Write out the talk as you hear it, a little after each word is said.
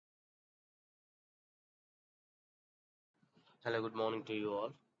Hello, good morning to you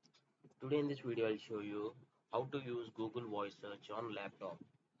all. Today in this video, I'll show you how to use Google Voice Search on laptop.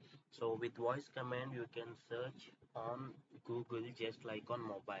 So with voice command, you can search on Google just like on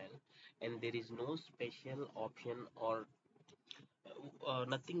mobile, and there is no special option or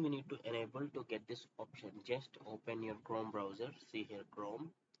nothing we need to enable to get this option. Just open your Chrome browser, see here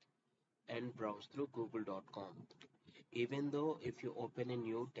Chrome, and browse through google.com. Even though if you open a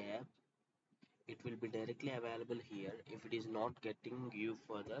new tab, it will be directly available here. If it is not getting you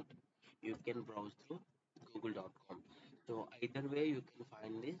further, you can browse through google.com. So either way you can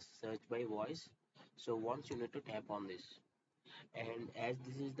find this search by voice. So once you need to tap on this, and as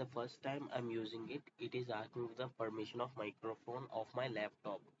this is the first time I'm using it, it is asking the permission of microphone of my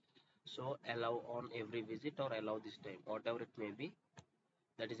laptop. So allow on every visit or allow this time, whatever it may be,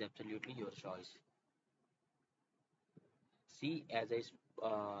 that is absolutely your choice. See, as I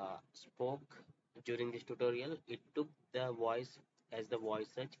spoke during this tutorial, it took the voice as the voice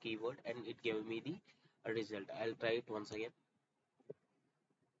search keyword and it gave me the result. I'll try it once again.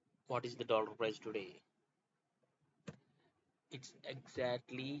 What is the dollar price today? It's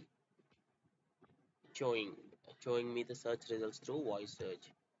exactly showing me the search results through voice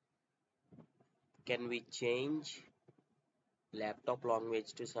search. Can we change laptop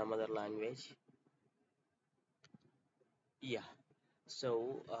language to some other language? Yeah.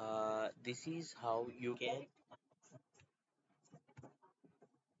 So this is how you can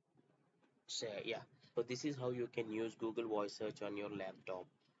say, yeah. So this is how you can use Google Voice Search on your laptop.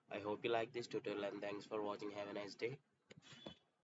 I hope you like this tutorial and thanks for watching. Have a nice day.